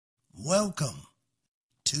Welcome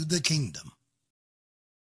to the kingdom.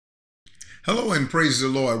 Hello and praise the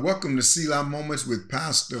Lord. Welcome to Selah Moments with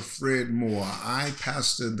Pastor Fred Moore. I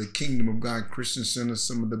pastor the Kingdom of God Christian Center,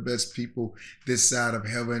 some of the best people this side of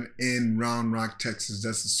heaven in Round Rock, Texas.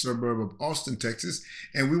 That's a suburb of Austin, Texas.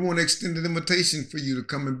 And we want to extend an invitation for you to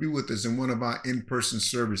come and be with us in one of our in-person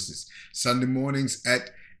services. Sunday mornings at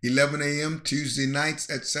 11 a.m., Tuesday nights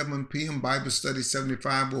at 7 p.m., Bible Study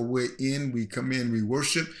 75, where we come in, we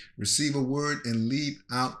worship, receive a word, and lead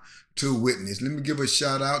out to witness. Let me give a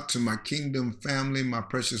shout out to my kingdom family, my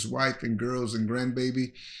precious wife and girls and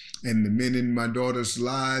grandbaby, and the men in my daughter's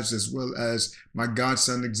lives, as well as my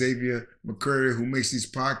godson Xavier McCurry, who makes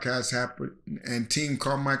these podcasts happen, and Team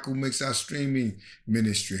Carmichael, who makes our streaming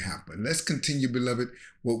ministry happen. Let's continue, beloved,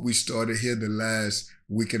 what we started here the last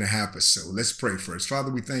week and a half or so. Let's pray first.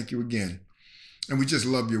 Father, we thank you again. And we just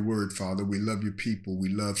love your word, Father. We love your people. We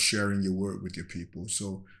love sharing your word with your people.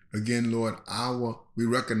 So again, Lord, we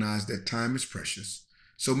recognize that time is precious.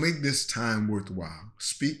 So make this time worthwhile.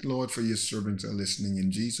 Speak, Lord, for your servants are listening.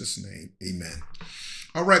 In Jesus' name, amen.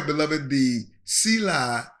 All right, beloved, the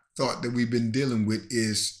Selah thought that we've been dealing with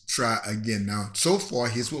is try again. Now, so far,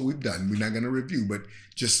 here's what we've done. We're not going to review, but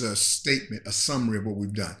just a statement, a summary of what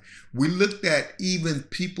we've done. We looked at even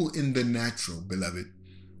people in the natural, beloved,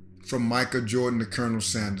 from Michael Jordan to Colonel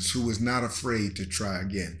Sanders, who was not afraid to try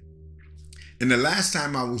again. And the last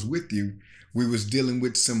time I was with you, we was dealing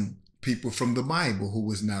with some people from the Bible who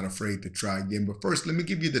was not afraid to try again. But first, let me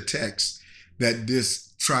give you the text that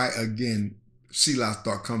this try again Selah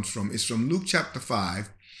thought comes from. It's from Luke chapter 5,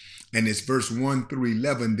 and it's verse 1 through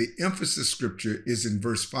 11. The emphasis scripture is in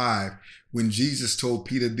verse 5 when Jesus told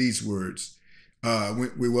Peter these words.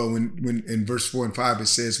 When in verse 4 and 5 it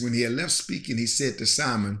says, when he had left speaking, he said to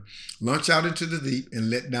Simon, launch out into the deep and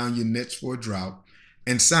let down your nets for a drought.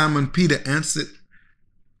 And Simon Peter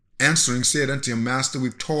answering said unto him, Master,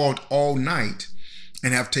 we've toiled all night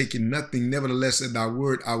and have taken nothing. Nevertheless, at thy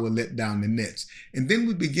word, I will let down the nets. And then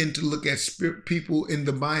we begin to look at people in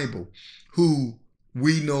the Bible who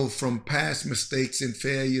we know from past mistakes and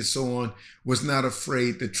failures, so on, was not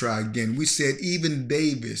afraid to try again. We said even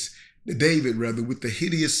David, with the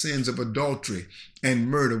hideous sins of adultery and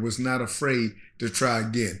murder, was not afraid to try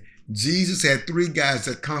again. Jesus had three guys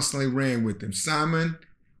that constantly ran with him: Simon,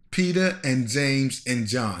 Peter, and James and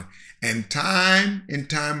John. And time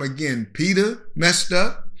again, Peter messed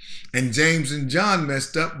up and James and John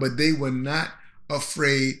messed up, but they were not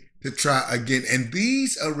afraid to try again. And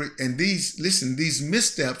these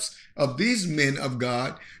missteps of these men of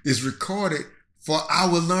God is recorded for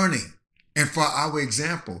our learning and for our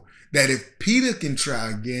example. That if Peter can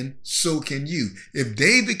try again, so can you. If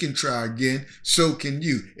David can try again, so can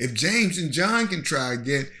you. If James and John can try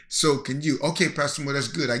again, so can you. Okay, Pastor Moore, that's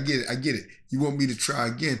good. I get it. You want me to try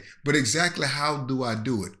again. But exactly how do I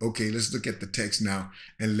do it? Okay, let's look at the text now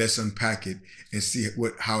and let's unpack it and see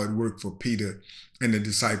how it worked for Peter and the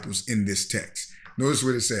disciples in this text. Notice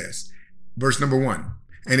what it says. Verse number 1.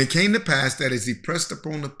 And it came to pass that as he pressed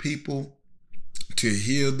upon the people to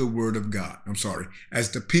hear the word of God.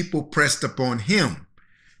 As the people pressed upon him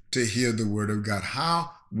to hear the word of God.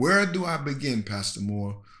 Where do I begin, Pastor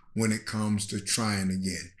Moore, when it comes to trying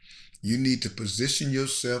again? You need to position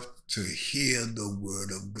yourself to hear the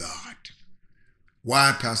word of God.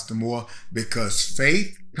 Why, Pastor Moore? Because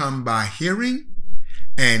faith comes by hearing,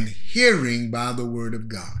 and hearing by the word of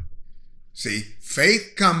God. See,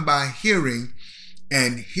 faith comes by hearing,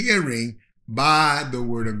 and hearing by the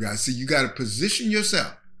word of God. See, you got to position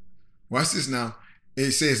yourself. Watch this now.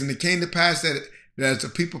 It says, and it came to pass that as the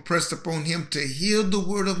people pressed upon him to hear the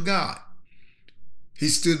word of God, he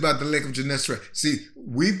stood by the lake of Gennesaret. See,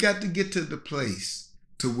 we've got to get to the place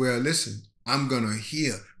to where, listen, I'm going to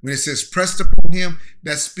hear. When it says pressed upon him,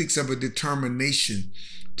 that speaks of a determination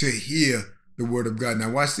to hear the word of God. Now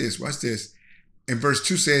watch this. And verse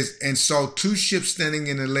 2 says, and saw two ships standing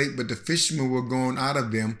in the lake, but the fishermen were gone out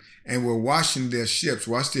of them and were washing their ships.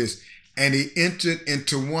 Watch this. And he entered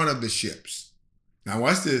into one of the ships. Now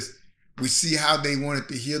watch this. We see how they wanted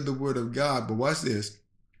to hear the word of God, but watch this.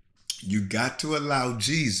 You got to allow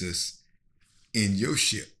Jesus in your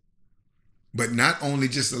ship. But not only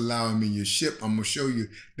just allow him in your ship, I'm going to show you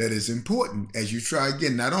that it's important as you try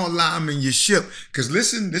again. Not only allow him in your ship, because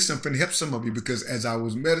listen, I'm going to help some of you, because as I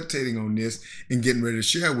was meditating on this and getting ready to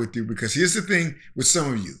share with you, because here's the thing with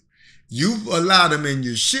some of you. You've allowed him in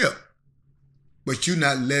your ship, but you're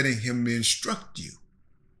not letting him instruct you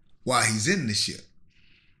while he's in the ship.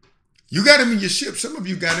 You got him in your ship. Some of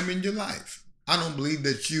you got him in your life. I don't believe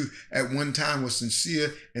that you at one time were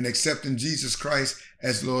sincere in accepting Jesus Christ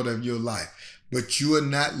as Lord of your life, but you are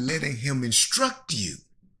not letting him instruct you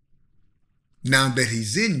now that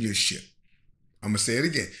he's in your ship. I'm going to say it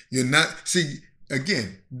again. You're not, see,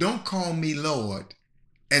 again, don't call me Lord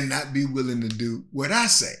and not be willing to do what I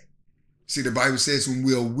say. See, the Bible says when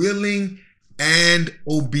we're willing and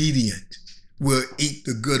obedient, we'll eat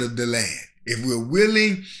the good of the land. If we're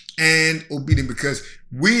willing and obedient, because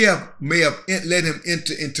we may have let him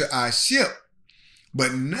enter into our ship,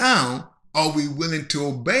 but now are we willing to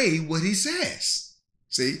obey what he says?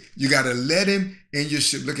 See, you got to let him in your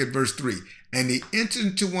ship. Look at verse 3. And he entered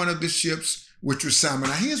into one of the ships, which was Simon.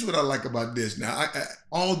 Now, here's what I like about this. Now,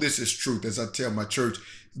 all this is truth, as I tell my church.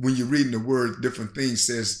 When you're reading the word, different things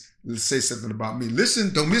say something about me.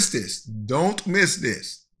 Listen, don't miss this. Don't miss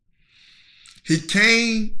this. He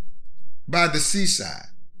came by the seaside.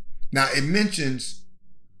 Now, it mentions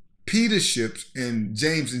Peter's ships and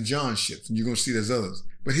James and John's ships, and you're going to see there's others.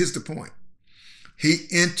 But here's the point. He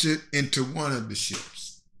entered into one of the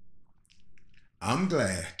ships. I'm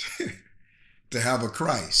glad to have a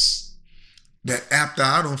Christ that after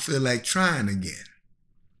I don't feel like trying again,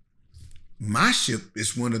 my ship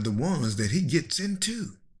is one of the ones that he gets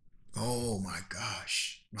into. Oh my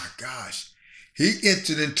gosh, my gosh. He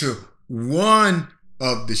entered into one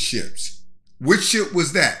of the ships. Which ship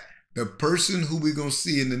was that? The person who we're going to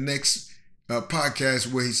see in the next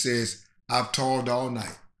podcast where he says, I've toiled all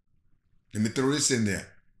night. Let me throw this in there.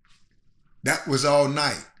 That was all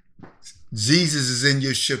night. Jesus is in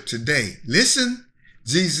your ship today. Listen,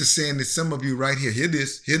 Jesus is saying to some of you right here, hear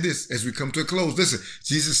this as we come to a close. Listen,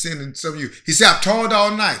 Jesus is saying to some of you, he said, I've toiled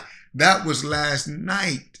all night. That was last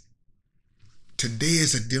night. Today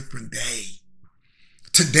is a different day.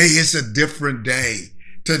 Today is a different day.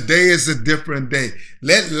 Today is a different day.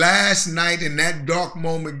 Let last night and that dark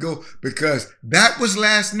moment go, because that was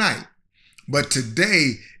last night. But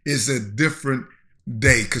today is a different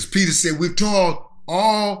day. Because Peter said, we've toiled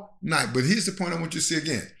all night. But here's the point I want you to see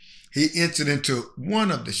again. He entered into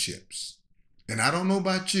one of the ships. And I don't know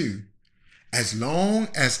about you. As long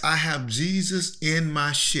as I have Jesus in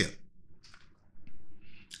my ship,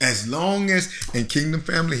 as long as, in Kingdom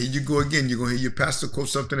Family, here you go again. You're going to hear your pastor quote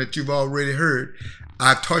something that you've already heard.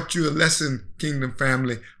 I taught you a lesson, Kingdom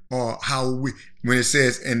Family, or when it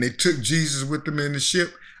says, and they took Jesus with them in the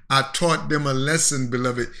ship, I taught them a lesson,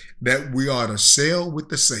 beloved, that we are to sail with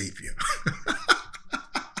the Savior.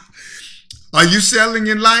 Are you sailing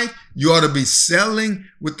in life? You ought to be sailing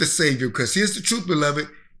with the Savior, because here's the truth, beloved.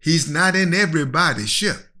 He's not in everybody's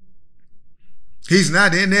ship. He's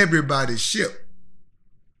not in everybody's ship.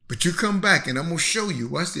 But you come back and I'm going to show you,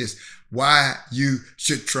 watch this, why you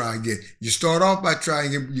should try again. You start off by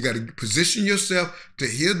trying again. You got to position yourself to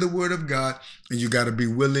hear the word of God, and you got to be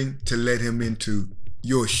willing to let him into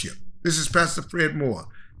your ship. This is Pastor Fred Moore.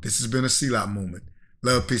 This has been a Selah moment.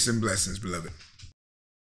 Love, peace, and blessings, beloved.